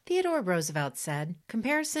Theodore Roosevelt said,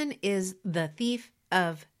 "Comparison is the thief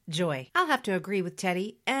of joy." I'll have to agree with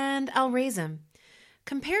Teddy, and I'll raise him.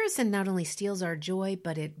 Comparison not only steals our joy,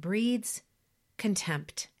 but it breeds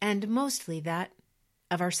contempt, and mostly that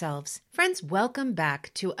of ourselves. Friends, welcome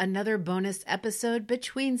back to another bonus episode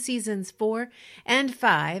between seasons 4 and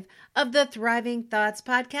 5 of the Thriving Thoughts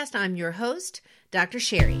podcast. I'm your host, Dr.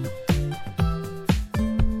 Sherry.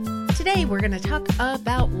 Today, we're going to talk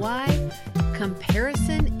about why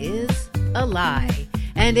comparison is a lie.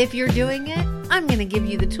 And if you're doing it, I'm going to give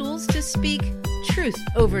you the tools to speak truth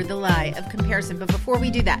over the lie of comparison. But before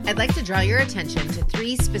we do that, I'd like to draw your attention to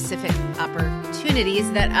 3 specific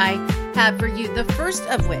opportunities that I have for you. The first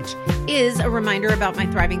of which is a reminder about my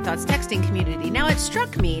Thriving Thoughts texting community. Now, it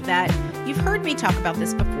struck me that you've heard me talk about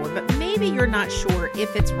this before, but maybe you're not sure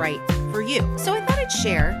if it's right for you. So I thought I'd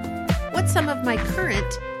share what some of my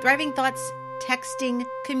current Thriving Thoughts texting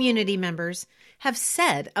community members have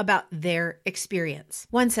said about their experience.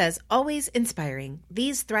 One says, "Always inspiring.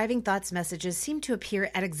 These Thriving Thoughts messages seem to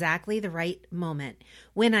appear at exactly the right moment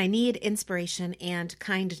when I need inspiration and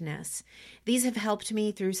kindness. These have helped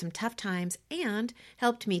me through some tough times and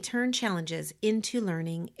helped me turn challenges into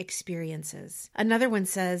learning experiences." Another one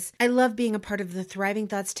says, "I love being a part of the Thriving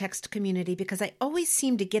Thoughts text community because I always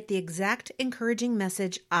seem to get the exact encouraging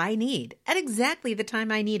message I need at exactly the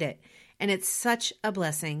time I need it. And it's such a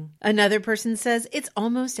blessing." Another person says, "It's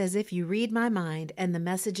almost as if you read my mind and the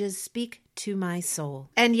messages speak to my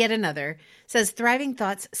soul." And yet another says, "Thriving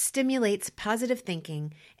Thoughts stimulates positive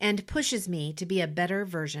thinking and pushes me to be a better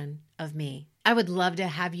version of me." I would love to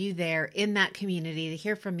have you there in that community to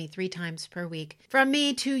hear from me 3 times per week. From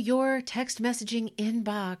me to your text messaging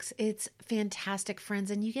inbox. It's fantastic,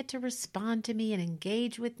 friends, and you get to respond to me and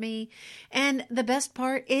engage with me. And the best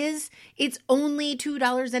part is it's only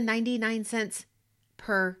 $2.99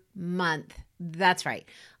 per month. That's right.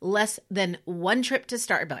 Less than 1 trip to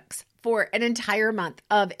Starbucks for an entire month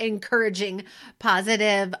of encouraging,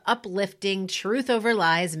 positive, uplifting, truth over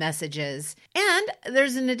lies messages. And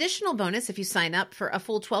there's an additional bonus if you sign up for a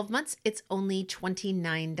full 12 months. It's only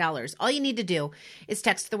 $29. All you need to do is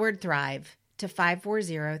text the word THRIVE to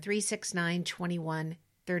 540-369-2139.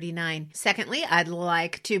 Secondly, I'd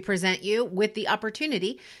like to present you with the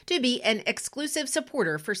opportunity to be an exclusive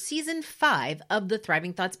supporter for Season 5 of the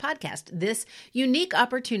Thriving Thoughts podcast. This unique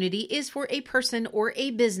opportunity is for a person or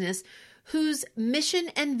a business whose mission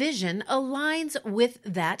and vision aligns with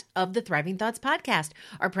that of the Thriving Thoughts podcast.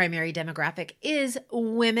 Our primary demographic is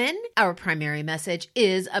women. Our primary message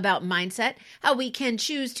is about mindset, how we can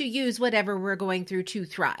choose to use whatever we're going through to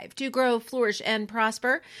thrive, to grow, flourish, and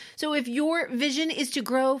prosper. So if your vision is to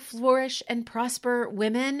grow, flourish, and prosper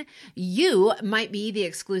women, you might be the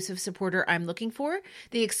exclusive supporter I'm looking for.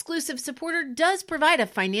 The exclusive supporter does provide a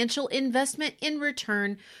financial investment in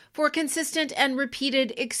return for consistent and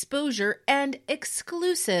repeated exposure and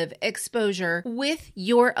exclusive exposure with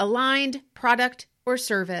your aligned product or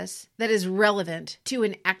service that is relevant to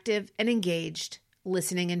an active and engaged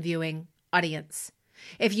listening and viewing audience.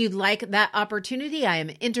 If you'd like that opportunity, I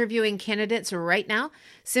am interviewing candidates right now.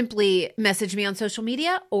 Simply message me on social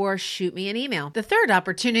media or shoot me an email. The third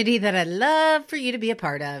opportunity that I'd love for you to be a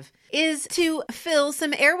part of is to fill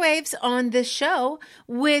some airwaves on this show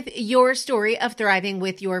with your story of thriving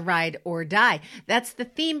with your ride or die. That's the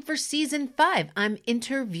theme for Season 5. I'm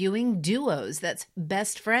interviewing duos. That's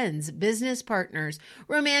best friends, business partners,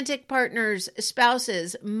 romantic partners,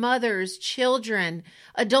 spouses, mothers, children,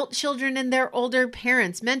 adult children and their older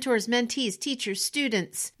parents, mentors, mentees, teachers,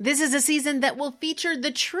 students. This is a season that will feature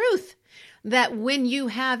the truth that when you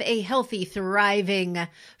have a healthy, thriving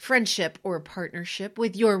friendship or partnership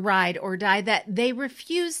with your ride or die, that they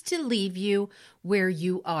refuse to leave you where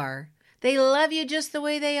you are. They love you just the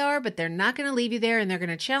way they are, but they're not going to leave you there, and they're going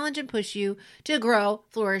to challenge and push you to grow,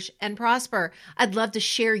 flourish, and prosper. I'd love to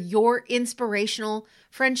share your inspirational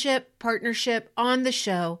friendship, partnership on the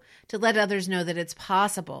show to let others know that it's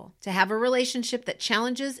possible to have a relationship that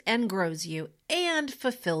challenges and grows you and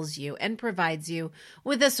fulfills you and provides you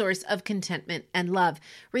with a source of contentment and love.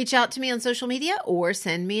 Reach out to me on social media or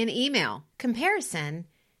send me an email. Comparison,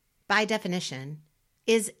 by definition,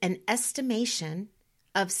 is an estimation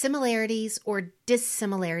of similarities or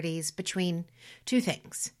dissimilarities between 2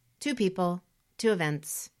 things, 2 people, 2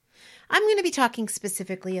 events. I'm going to be talking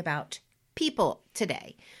specifically about people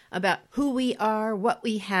today, about who we are, what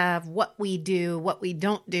we have, what we do, what we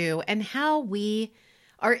don't do, and how we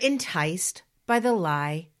are enticed by the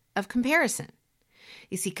lie of comparison.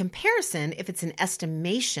 You see, comparison, if it's an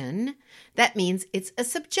estimation, that means it's a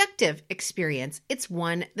subjective experience. It's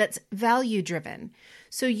one that's value-driven.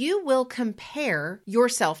 So you will compare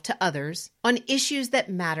yourself to others on issues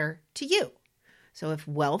that matter to you. So if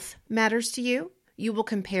wealth matters to you, you will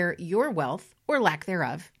compare your wealth or lack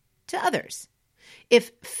thereof to others.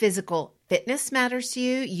 If physical fitness matters to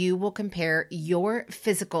you, you will compare your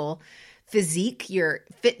physique, your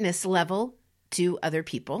fitness level to other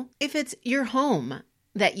people. If it's your home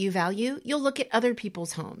that you value, you'll look at other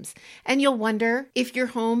people's homes and you'll wonder if your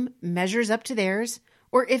home measures up to theirs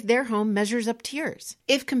or if their home measures up to yours.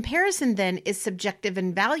 If comparison then is subjective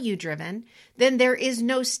and value driven, then there is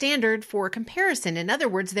no standard for comparison. In other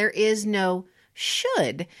words, there is no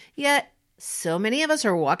should. Yet so many of us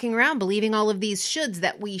are walking around believing all of these shoulds,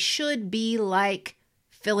 that we should be like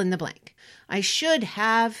fill in the blank. I should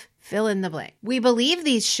have fill in the blank. We believe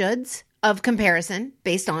these shoulds of comparison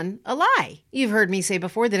based on a lie. You've heard me say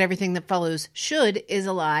before that everything that follows should is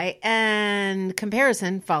a lie, and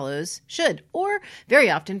comparison follows should, or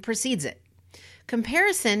very often precedes it.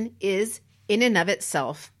 Comparison is in and of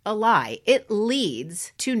itself a lie. It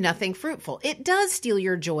leads to nothing fruitful. It does steal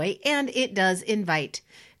your joy, and it does invite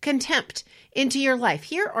contempt into your life.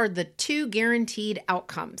 Here are the two guaranteed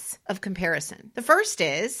outcomes of comparison. The first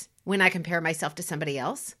is, when I compare myself to somebody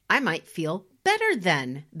else, I might feel better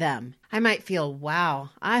than them. I might feel,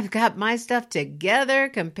 wow, I've got my stuff together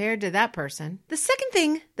compared to that person. The second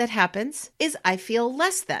thing that happens is I feel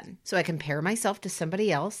less than. So I compare myself to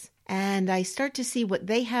somebody else and I start to see what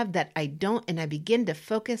they have that I don't, and I begin to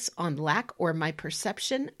focus on lack or my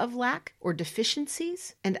perception of lack or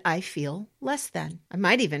deficiencies, and I feel less than. I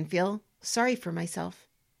might even feel sorry for myself.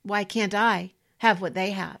 Why can't I have what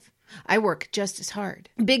they have? I work just as hard.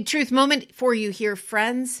 Big truth moment for you here,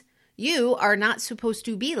 friends. You are not supposed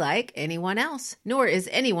to be like anyone else, nor is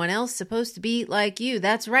anyone else supposed to be like you.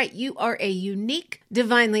 That's right. You are a unique,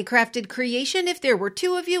 divinely crafted creation. If there were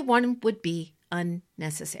two of you, one would be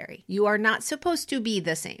unnecessary. You are not supposed to be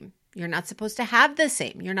the same. You're not supposed to have the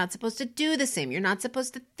same. You're not supposed to do the same. You're not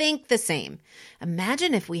supposed to think the same.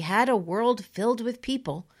 Imagine if we had a world filled with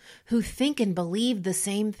people who think and believe the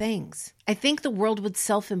same things. I think the world would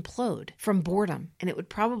self-implode from boredom, and it would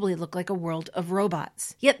probably look like a world of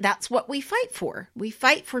robots. Yet that's what we fight for. We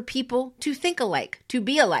fight for people to think alike, to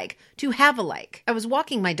be alike, to have alike. I was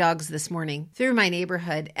walking my dogs this morning through my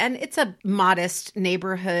neighborhood, and it's a modest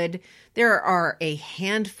neighborhood. There are a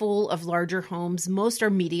handful of larger homes. Most are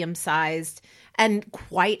medium-sized, and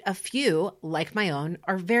quite a few, like my own,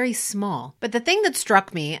 are very small. But the thing that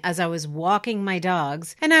struck me as I was walking my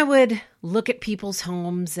dogs, and I would look at people's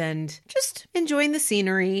homes and just enjoying the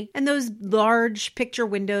scenery and those large picture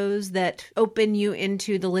windows that open you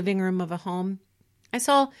into the living room of a home, I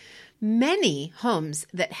saw many homes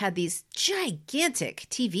that had these gigantic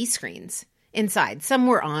TV screens inside. Some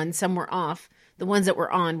were on, some were off. The ones that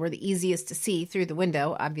were on were the easiest to see through the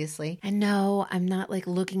window, obviously. And no, I'm not like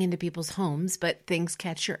looking into people's homes, but things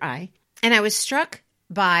catch your eye. And I was struck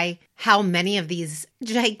by how many of these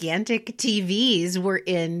gigantic TVs were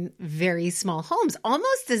in very small homes,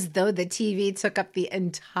 almost as though the TV took up the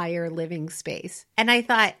entire living space. And I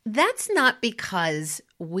thought, that's not because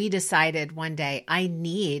we decided one day I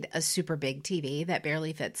need a super big TV that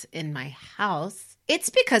barely fits in my house. It's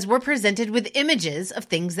because we're presented with images of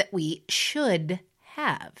things that we should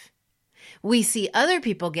have. We see other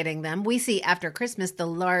people getting them. We see after Christmas the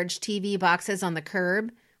large TV boxes on the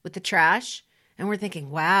curb with the trash. And we're thinking,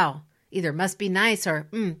 wow, either must be nice or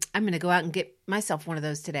I'm going to go out and get myself one of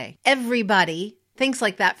those today. Everybody thinks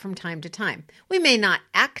like that from time to time. We may not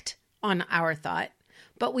act on our thought,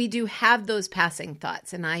 but we do have those passing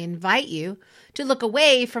thoughts. And I invite you to look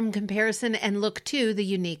away from comparison and look to the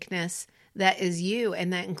uniqueness that is you,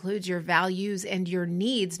 and that includes your values and your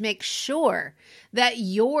needs. Make sure that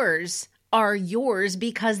yours are yours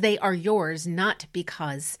because they are yours, not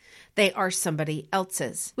because they are somebody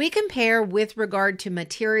else's. We compare with regard to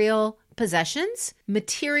material possessions,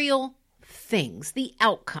 material things, the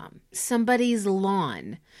outcome. Somebody's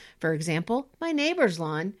lawn. For example, my neighbor's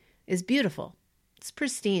lawn is beautiful. It's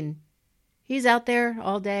pristine. He's out there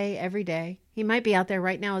all day, every day. He might be out there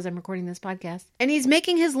right now as I'm recording this podcast. And he's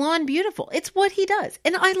making his lawn beautiful. It's what he does.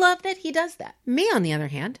 And I love that he does that. Me, on the other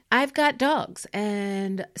hand, I've got dogs.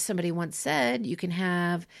 And somebody once said you can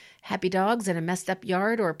have happy dogs in a messed up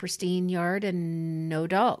yard or a pristine yard and no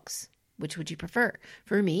dogs. Which would you prefer?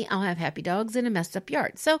 For me, I'll have happy dogs in a messed up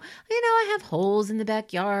yard. So, I have holes in the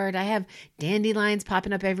backyard. I have dandelions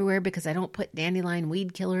popping up everywhere because I don't put dandelion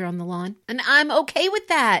weed killer on the lawn. And I'm okay with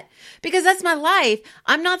that because that's my life.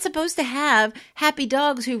 I'm not supposed to have happy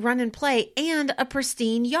dogs who run and play and a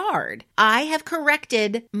pristine yard. I have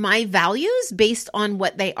corrected my values based on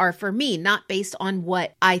what they are for me, not based on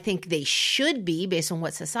what I think they should be, based on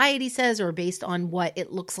what society says, or based on what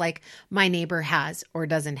it looks like my neighbor has or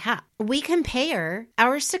doesn't have. We compare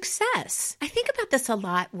our success. I think about this a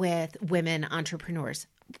lot with women entrepreneurs,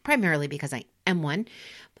 primarily because I am one.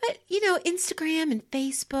 But, Instagram and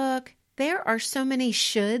Facebook, there are so many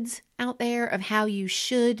shoulds out there of how you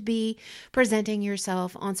should be presenting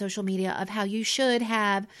yourself on social media, of how you should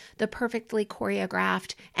have the perfectly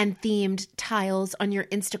choreographed and themed tiles on your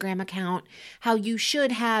Instagram account, how you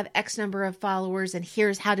should have X number of followers and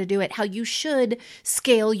here's how to do it, how you should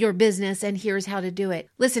scale your business and here's how to do it.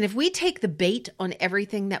 Listen, if we take the bait on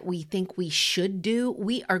everything that we think we should do,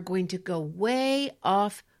 we are going to go way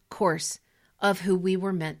off course of who we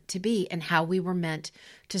were meant to be and how we were meant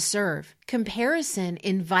to serve. Comparison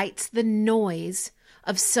invites the noise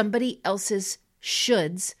of somebody else's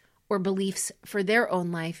shoulds or beliefs for their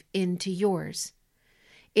own life into yours.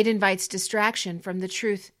 It invites distraction from the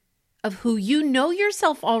truth of who you know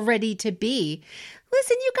yourself already to be.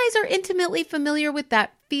 Listen, you guys are intimately familiar with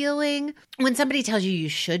that feeling when somebody tells you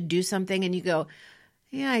should do something and you go,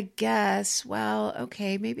 yeah, I guess. Well,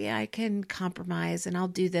 okay, maybe I can compromise and I'll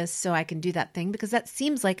do this so I can do that thing because that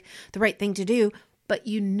seems like the right thing to do. But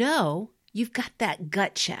you've got that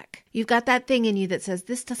gut check. You've got that thing in you that says,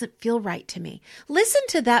 this doesn't feel right to me. Listen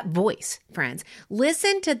to that voice, friends.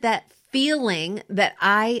 Listen to that feeling that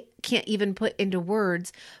I can't even put into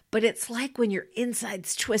words, but it's like when your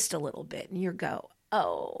insides twist a little bit and you go,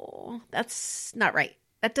 oh, that's not right.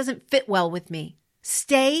 That doesn't fit well with me.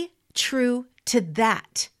 Stay true to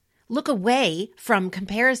that. Look away from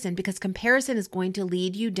comparison because comparison is going to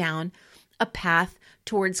lead you down a path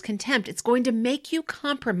towards contempt. It's going to make you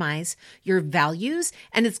compromise your values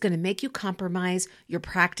and it's going to make you compromise your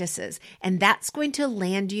practices. And that's going to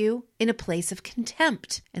land you in a place of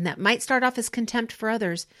contempt. And that might start off as contempt for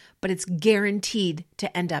others, but it's guaranteed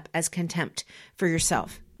to end up as contempt for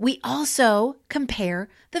yourself. We also compare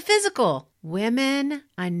the physical. Women,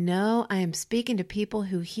 I know I am speaking to people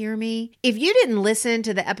who hear me. If you didn't listen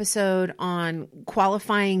to the episode on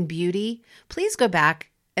qualifying beauty, please go back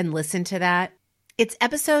and listen to that. It's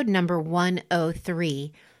episode number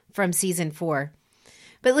 103 from season 4.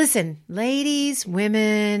 But listen, ladies,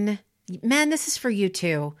 women, men, this is for you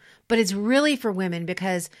too, but it's really for women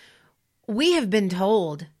because we have been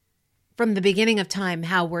told from the beginning of time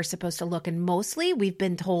how we're supposed to look. And mostly we've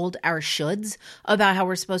been told our shoulds about how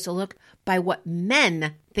we're supposed to look by what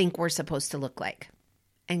men think we're supposed to look like.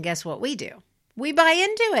 And guess what we do? We buy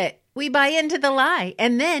into it. We buy into the lie.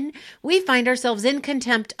 And then we find ourselves in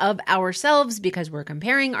contempt of ourselves because we're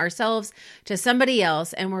comparing ourselves to somebody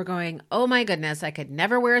else. And we're going, oh my goodness, I could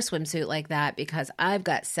never wear a swimsuit like that because I've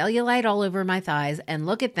got cellulite all over my thighs. And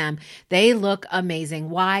look at them. They look amazing.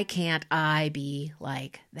 Why can't I be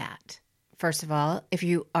like that? First of all, if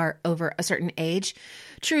you are over a certain age,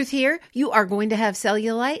 truth here, you are going to have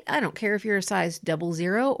cellulite. I don't care if you're a size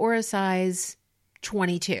 00 or a size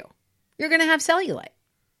 22. You're going to have cellulite.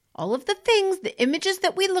 All of the things, the images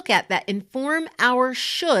that we look at that inform our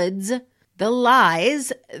shoulds, the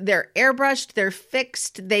lies, they're airbrushed, they're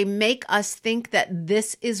fixed. They make us think that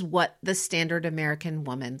this is what the standard American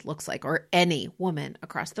woman looks like, or any woman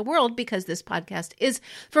across the world, because this podcast is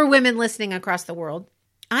for women listening across the world.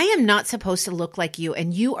 I am not supposed to look like you,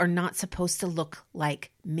 and you are not supposed to look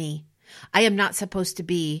like me. I am not supposed to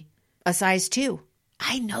be a size 2.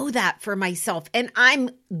 I know that for myself, and I'm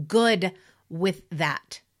good with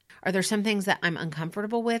that. Are there some things that I'm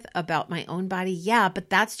uncomfortable with about my own body? Yeah, but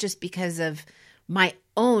that's just because of my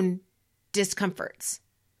own discomforts.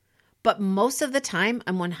 But most of the time,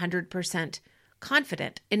 I'm 100%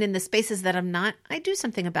 confident. And in the spaces that I'm not, I do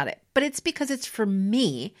something about it. But it's because it's for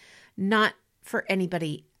me, not for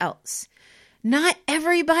anybody else. Not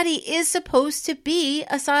everybody is supposed to be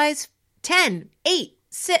a size 10, 8,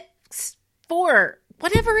 6, 4,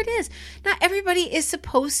 whatever it is. Not everybody is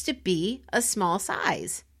supposed to be a small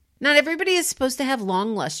size. Not everybody is supposed to have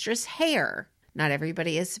long, lustrous hair. Not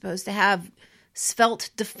everybody is supposed to have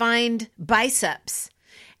svelte, defined biceps.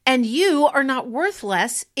 And you are not worth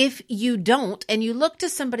less if you don't, and you look to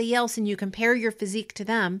somebody else and you compare your physique to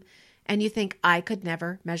them, and you think, I could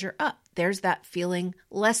never measure up. There's that feeling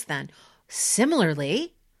less than.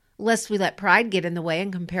 Similarly, lest we let pride get in the way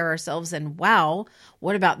and compare ourselves and, wow,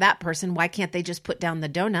 what about that person? Why can't they just put down the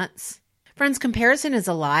donuts? Friends, comparison is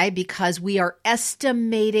a lie because we are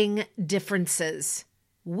estimating differences.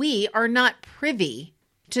 We are not privy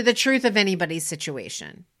to the truth of anybody's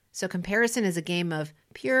situation. So comparison is a game of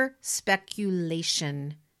pure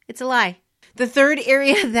speculation. It's a lie. The third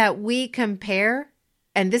area that we compare,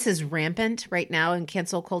 and this is rampant right now in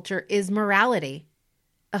cancel culture, is morality.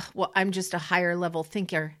 Well, I'm just a higher level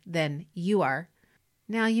thinker than you are.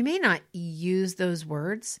 Now, you may not use those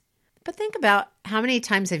words, but think about how many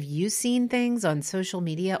times have you seen things on social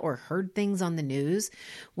media or heard things on the news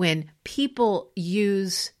when people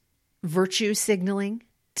use virtue signaling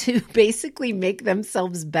to basically make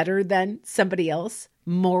themselves better than somebody else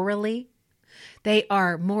morally? They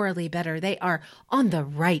are morally better. They are on the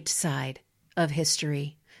right side of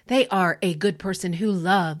history. They are a good person who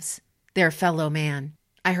loves their fellow man.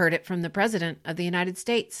 I heard it from the President of the United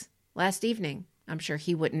States last evening. I'm sure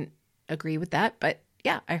he wouldn't agree with that, but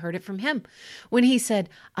yeah, I heard it from him when he said,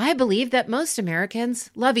 I believe that most Americans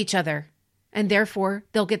love each other and therefore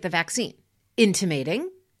they'll get the vaccine, intimating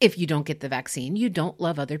if you don't get the vaccine, you don't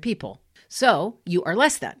love other people. So you are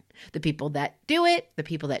less than. The people that do it, the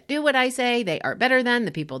people that do what I say, they are better than.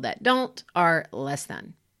 The people that don't are less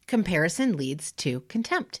than. Comparison leads to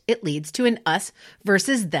contempt. It leads to an us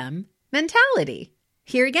versus them mentality.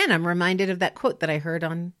 Here again, I'm reminded of that quote that I heard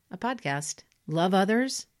on a podcast. Love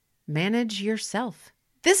others, manage yourself.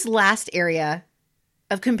 This last area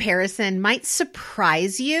of comparison might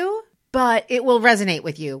surprise you, but it will resonate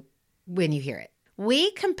with you when you hear it.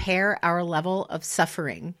 We compare our level of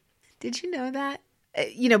suffering. Did you know that?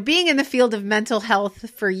 Being in the field of mental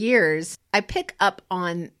health for years, I pick up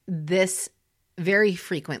on this very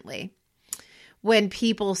frequently when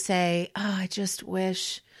people say, I just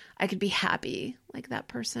wish I could be happy like that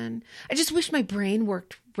person. I just wish my brain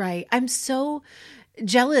worked right. I'm so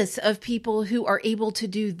jealous of people who are able to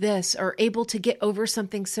do this or able to get over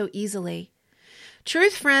something so easily.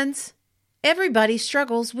 Truth, friends, everybody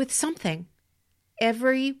struggles with something.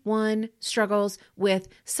 Everyone struggles with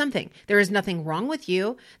something. There is nothing wrong with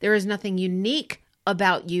you. There is nothing unique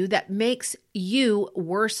about you that makes you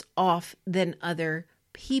worse off than other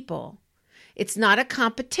people. It's not a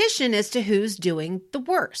competition as to who's doing the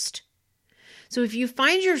worst. So if you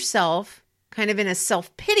find yourself kind of in a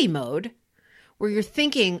self-pity mode where you're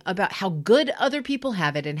thinking about how good other people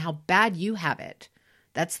have it and how bad you have it,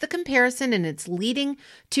 that's the comparison, and it's leading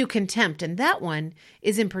to contempt. And that one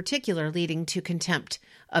is in particular leading to contempt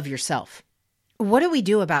of yourself. What do we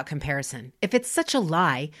do about comparison? If it's such a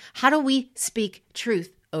lie, how do we speak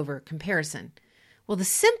truth over comparison? Well, the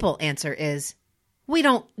simple answer is we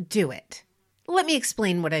don't do it. Let me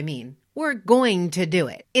explain what I mean. We're going to do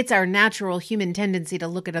it. It's our natural human tendency to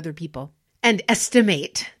look at other people and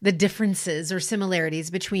estimate the differences or similarities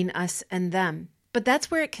between us and them. But that's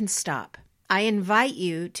where it can stop. I invite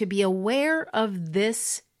you to be aware of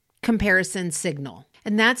this comparison signal,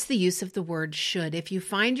 and that's the use of the word should. If you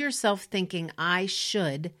find yourself thinking, I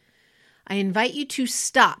should, I invite you to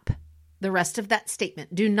stop the rest of that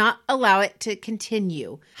statement. Do not allow it to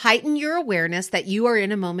continue. Heighten your awareness that you are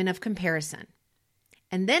in a moment of comparison.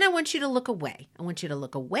 And then I want you to look away. I want you to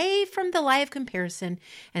look away from the lie of comparison,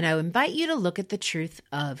 and I invite you to look at the truth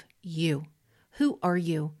of you. Who are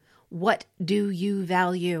you? What do you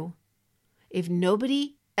value? If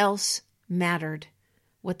nobody else mattered,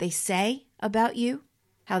 what they say about you,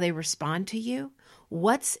 how they respond to you,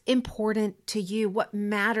 what's important to you, what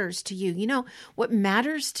matters to you. You know, what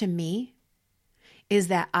matters to me is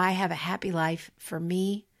that I have a happy life for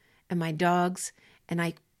me and my dogs, and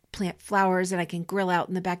I plant flowers, and I can grill out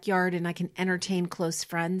in the backyard, and I can entertain close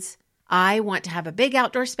friends. I want to have a big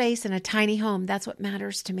outdoor space and a tiny home. That's what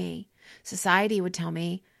matters to me. Society would tell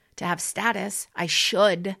me to have status. I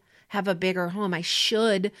should have a bigger home. I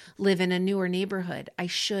should live in a newer neighborhood. I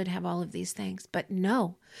should have all of these things. But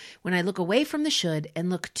no, when I look away from the should and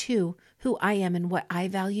look to who I am and what I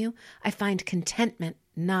value, I find contentment,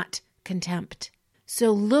 not contempt.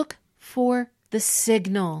 So look for the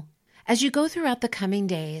signal. As you go throughout the coming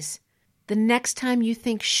days, the next time you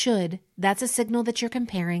think should, that's a signal that you're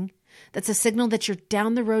comparing. That's a signal that you're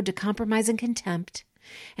down the road to compromise and contempt.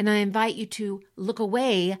 And I invite you to look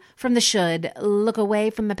away from the should, look away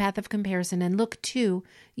from the path of comparison, and look to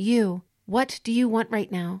you. What do you want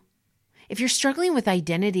right now? If you're struggling with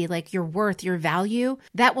identity, like your worth, your value,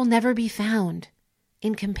 that will never be found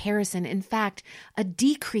in comparison. In fact, a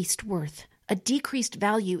decreased worth, a decreased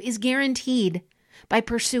value is guaranteed by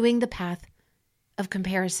pursuing the path of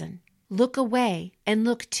comparison. Look away and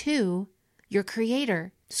look to your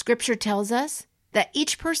Creator. Scripture tells us that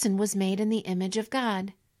each person was made in the image of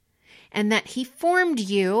God, and that He formed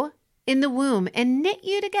you in the womb and knit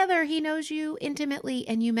you together. He knows you intimately,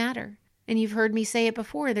 and you matter. And you've heard me say it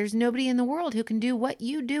before, there's nobody in the world who can do what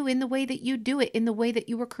you do in the way that you do it, in the way that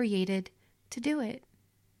you were created to do it.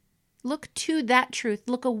 Look to that truth.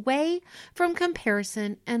 Look away from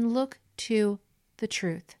comparison and look to the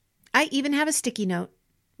truth. I even have a sticky note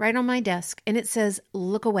right on my desk, and it says,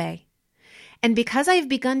 look away. And because I've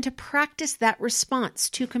begun to practice that response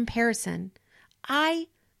to comparison, I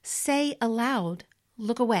say aloud,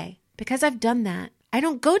 look away. Because I've done that, I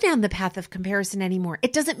don't go down the path of comparison anymore.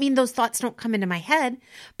 It doesn't mean those thoughts don't come into my head,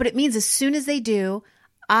 but it means as soon as they do,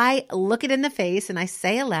 I look it in the face and I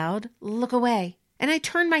say aloud, look away. And I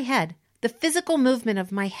turn my head. The physical movement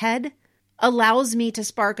of my head allows me to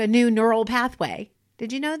spark a new neural pathway.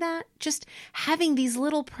 Did you know that? Just having these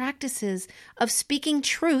little practices of speaking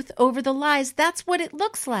truth over the lies, that's what it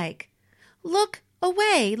looks like. Look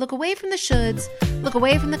away. Look away from the shoulds. Look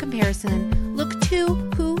away from the comparison. Look to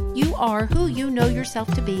who you are, who you know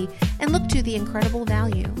yourself to be, and look to the incredible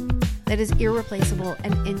value that is irreplaceable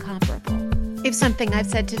and incomparable. If something I've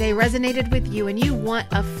said today resonated with you and you want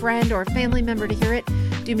a friend or a family member to hear it,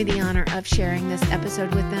 do me the honor of sharing this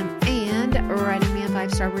episode with them and writing me a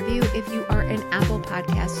 5-star review if you are an Apple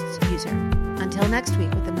Podcasts user. Until next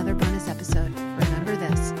week with another bonus episode, remember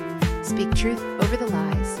this: speak truth over the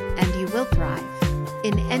lies and you will thrive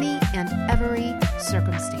in any and every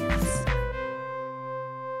circumstance.